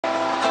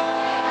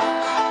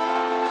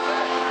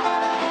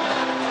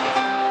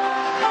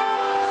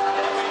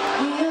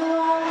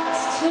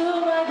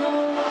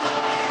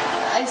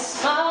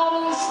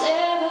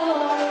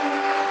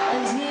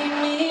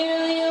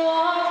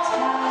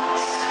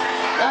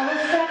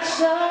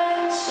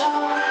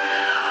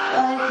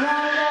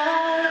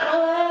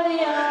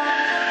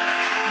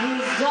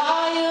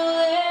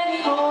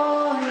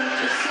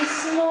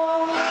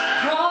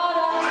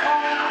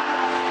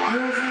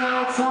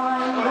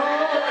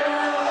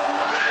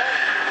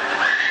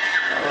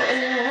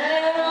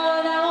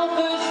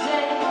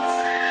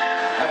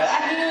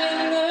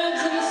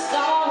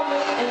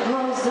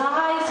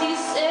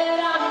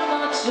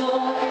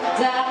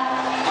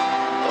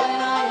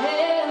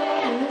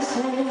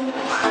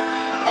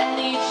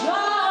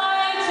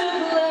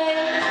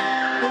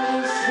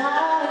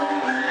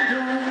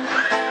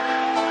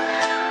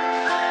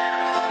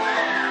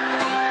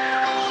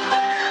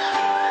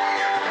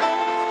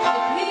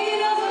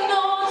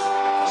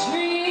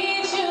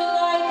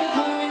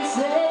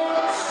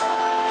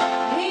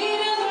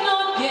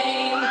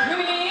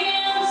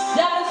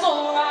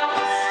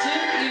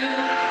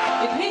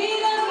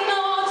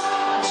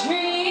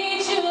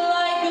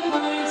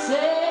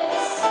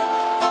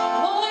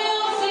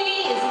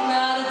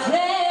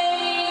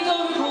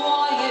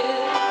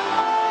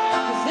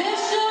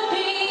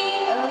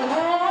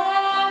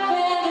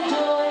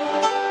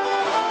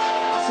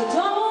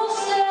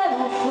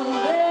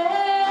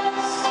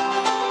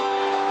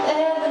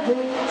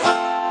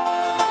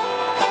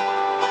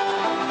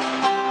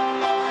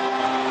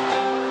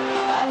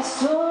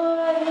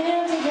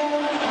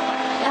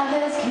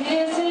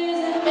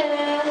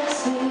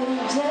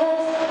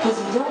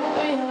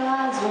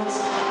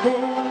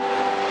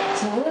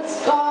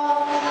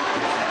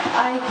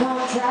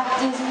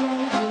contact is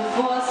made, you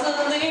force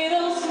a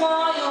little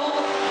smile.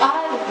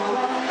 I look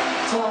away,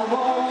 so I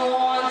won't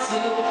want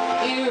to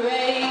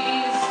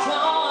erase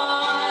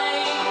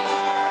time.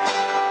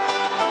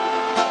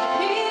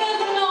 He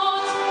does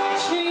not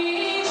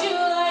treat you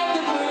like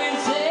the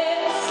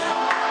princess.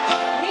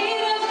 He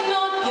does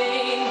not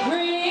gain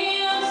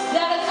premium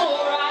status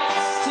or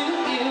rights to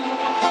you.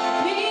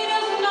 He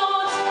does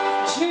not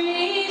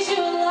treat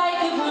you like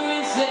the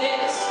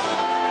princess.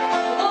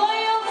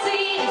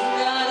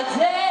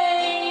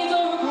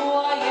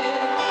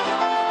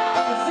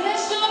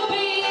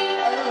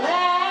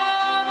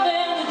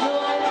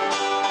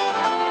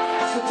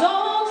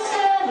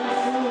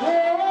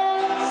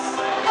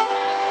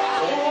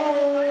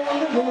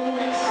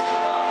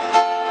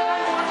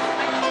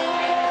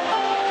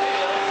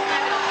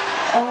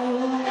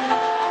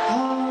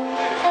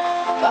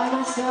 By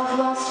myself,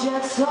 lost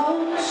yet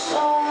so